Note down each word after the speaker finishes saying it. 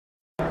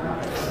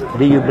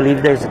Do you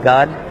believe there's a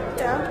God?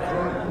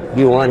 Yeah.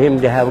 Do you want him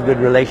to have a good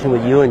relation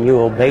with you and you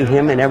obey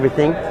him and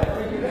everything?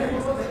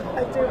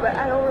 I do, but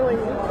I don't really.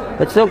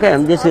 It's okay.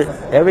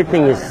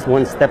 Everything is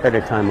one step at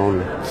a time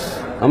only.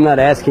 I'm not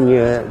asking you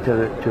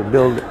to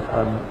build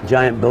a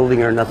giant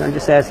building or nothing. I'm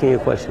just asking you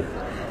a question.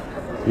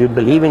 You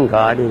believe in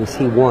God, and is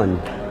he one?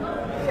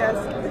 Yes.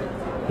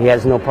 He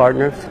has no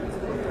partners?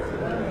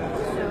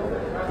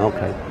 No.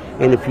 Okay.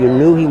 And if you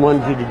knew he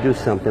wanted you to do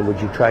something, would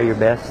you try your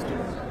best?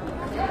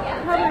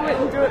 Probably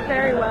wouldn't do it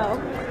very well.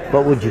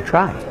 But would you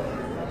try?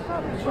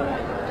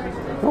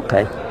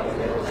 Okay.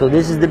 So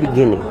this is the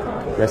beginning.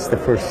 That's the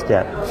first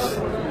step.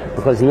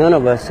 Because none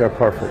of us are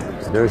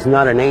perfect. There's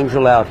not an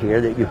angel out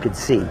here that you could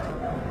see.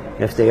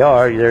 If they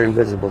are, they're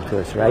invisible to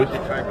us, right?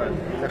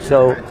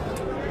 So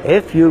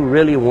if you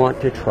really want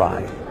to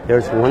try,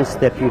 there's one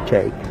step you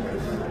take.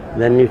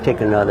 Then you take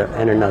another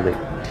and another.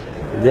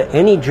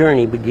 Any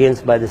journey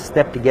begins by the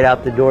step to get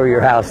out the door of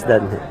your house,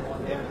 doesn't it?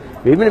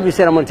 Even if you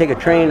said, I'm going to take a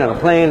train, on a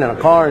plane, on a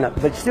car,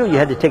 but still you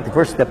had to take the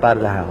first step out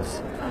of the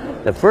house.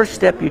 The first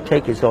step you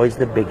take is always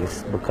the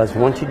biggest, because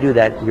once you do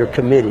that, you're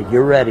committed,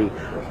 you're ready.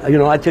 You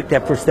know, I took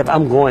that first step,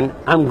 I'm going.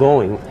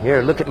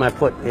 Here, look at my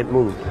foot, it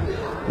moved.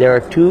 There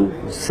are two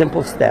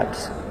simple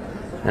steps.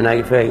 And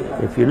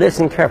if you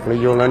listen carefully,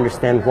 you'll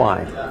understand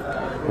why.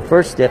 The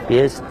first step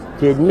is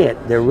to admit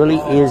there really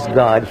is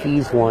God.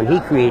 He's one. He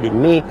created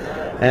me.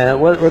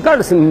 Well,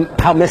 regardless of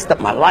how messed up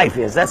my life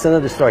is, that's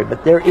another story.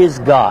 But there is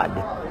God.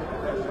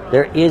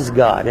 There is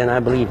God, and I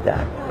believe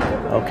that.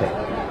 Okay.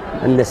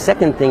 And the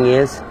second thing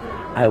is,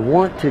 I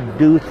want to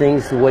do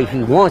things the way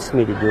he wants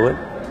me to do it.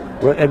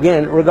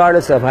 Again,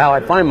 regardless of how I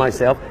find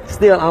myself,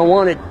 still I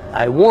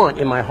want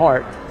in my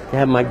heart to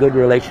have my good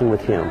relation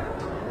with him.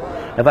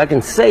 If I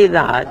can say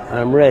that,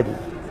 I'm ready.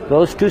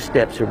 Those two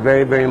steps are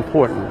very, very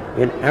important.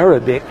 In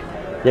Arabic,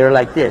 they're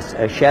like this.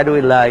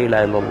 Ashhadu la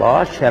ilaha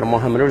illallah, ashhadu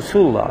Muhammad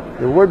Rasulullah.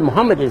 The word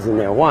Muhammad is in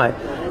there. Why?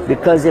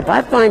 Because if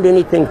I find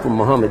anything from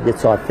Muhammad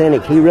that's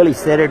authentic, he really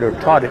said it or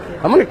taught it,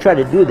 I'm going to try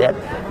to do that,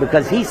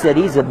 because he said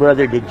he's a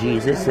brother to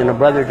Jesus and a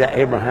brother to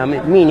Abraham,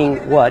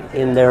 meaning what?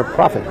 In their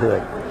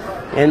prophethood.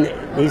 And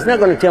he's not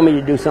going to tell me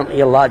to do something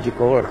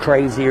illogical or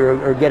crazy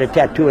or get a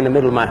tattoo in the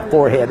middle of my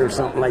forehead or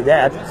something like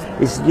that.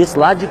 It's just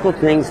logical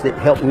things that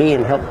help me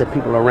and help the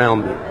people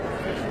around me.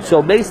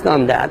 So based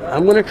on that,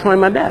 I'm going to try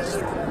my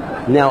best.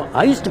 Now,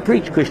 I used to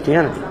preach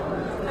Christianity.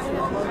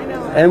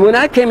 And when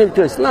I came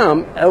into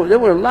Islam, there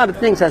were a lot of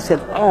things I said,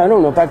 I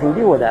don't know if I can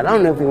deal with that. I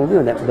don't know if I can deal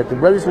with that. But the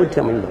brothers would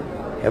tell me, look,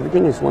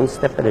 everything is one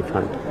step at a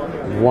time.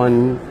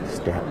 One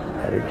step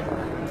at a time.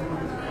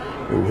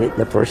 And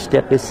the first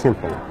step is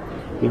simple.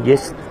 You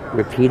just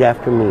repeat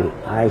after me.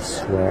 I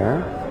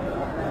swear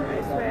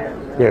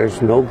there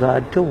is no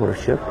God to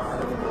worship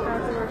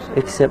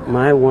except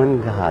my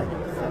one God,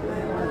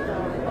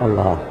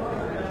 Allah.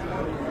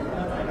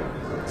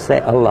 Say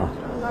Allah.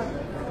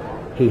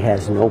 He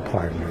has no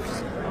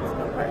partners.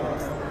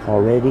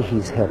 Already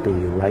he's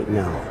helping you right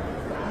now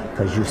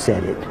because you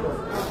said it.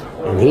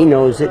 And he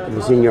knows it. It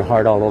was in your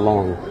heart all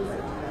along.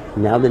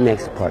 Now the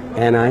next part.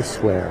 And I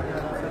swear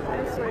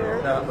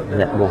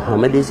that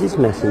Muhammad is his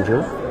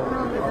messenger.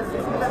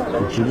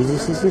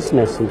 Jesus is his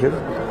messenger.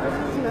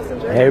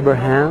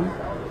 Abraham,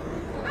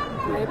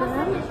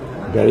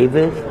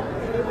 David,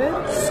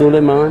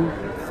 Suleiman,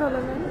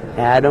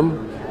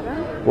 Adam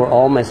were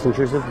all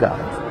messengers of God.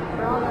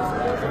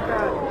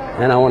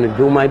 And I want to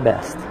do my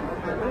best.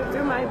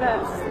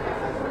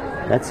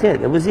 That's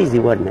it. It was easy,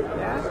 wasn't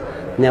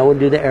it? Now we'll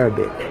do the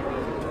Arabic.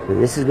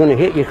 And this is going to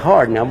hit you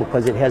hard now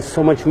because it has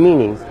so much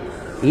meaning.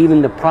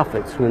 Even the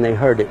prophets, when they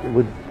heard it,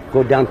 would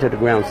go down to the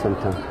ground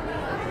sometime.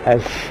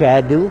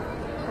 Ashhadu.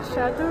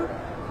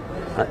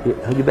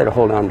 You better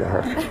hold on to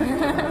her.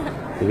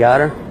 You got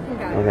her?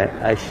 Okay.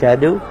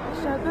 Ashhadu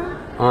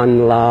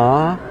an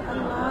la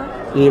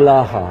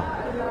ilaha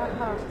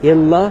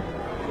illa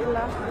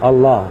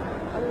Allah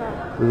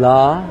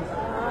la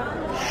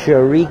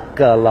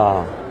sharika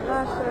la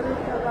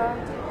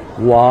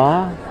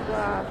wa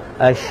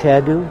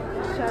ashhadu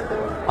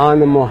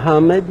anna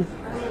Muhammad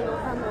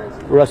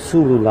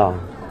Rasulullah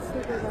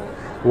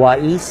wa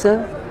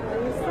Isa,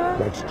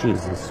 that's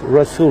Jesus,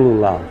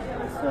 Rasulullah.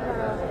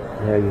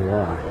 There you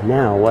are.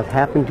 Now, what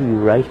happened to you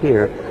right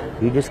here,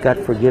 you just got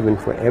forgiven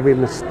for every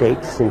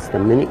mistake since the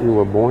minute you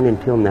were born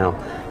until now.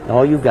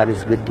 All you got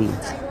is good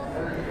deeds.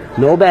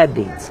 No bad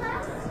deeds.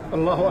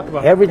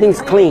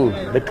 Everything's clean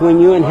between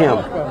you and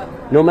him.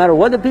 No matter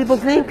what the people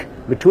think,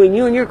 between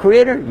you and your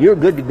Creator, you're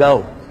good to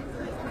go.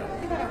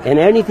 And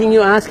anything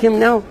you ask him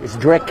now is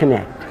direct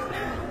connect.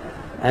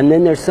 And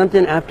then there's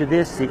something after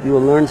this that you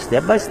will learn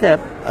step by step,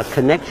 a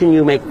connection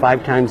you make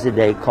 5 times a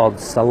day called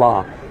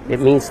Salah. It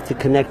means to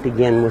connect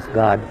again with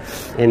God.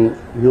 And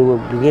you will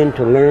begin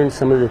to learn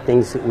some of the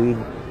things that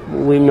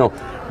we know.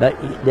 But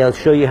they'll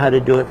show you how to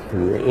do it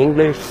from the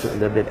English, a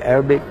little bit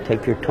Arabic,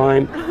 take your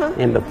time.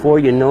 And before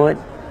you know it,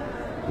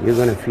 you're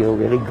going to feel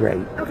really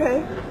great.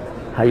 Okay.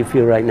 How you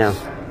feel right now? I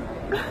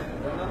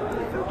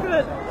feel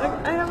good.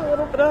 I have a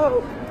little bit of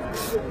hope.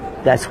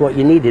 That's what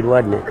you needed,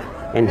 wasn't it?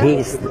 And he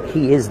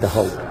is the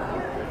hope.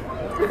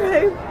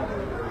 Okay.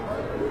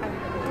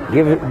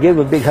 Give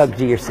a big hug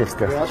to your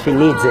sister. She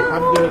needs it.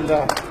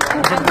 Alhamdulillah.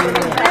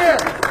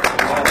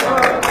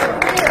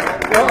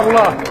 Ya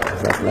Allah.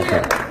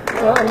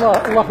 Ya Allah.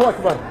 Allahu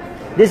Akbar.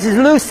 This is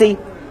Lucy.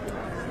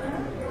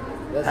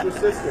 That's your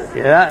sister.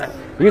 Yeah.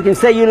 You can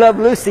say you love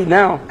Lucy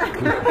now.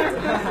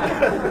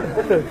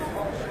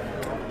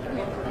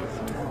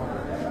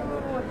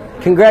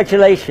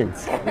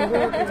 Congratulations.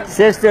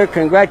 Sister,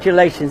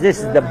 congratulations. This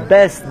is the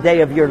best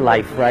day of your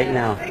life right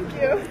now. Thank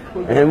you.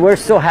 And we're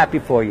so happy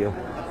for you.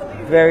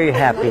 Very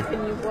happy.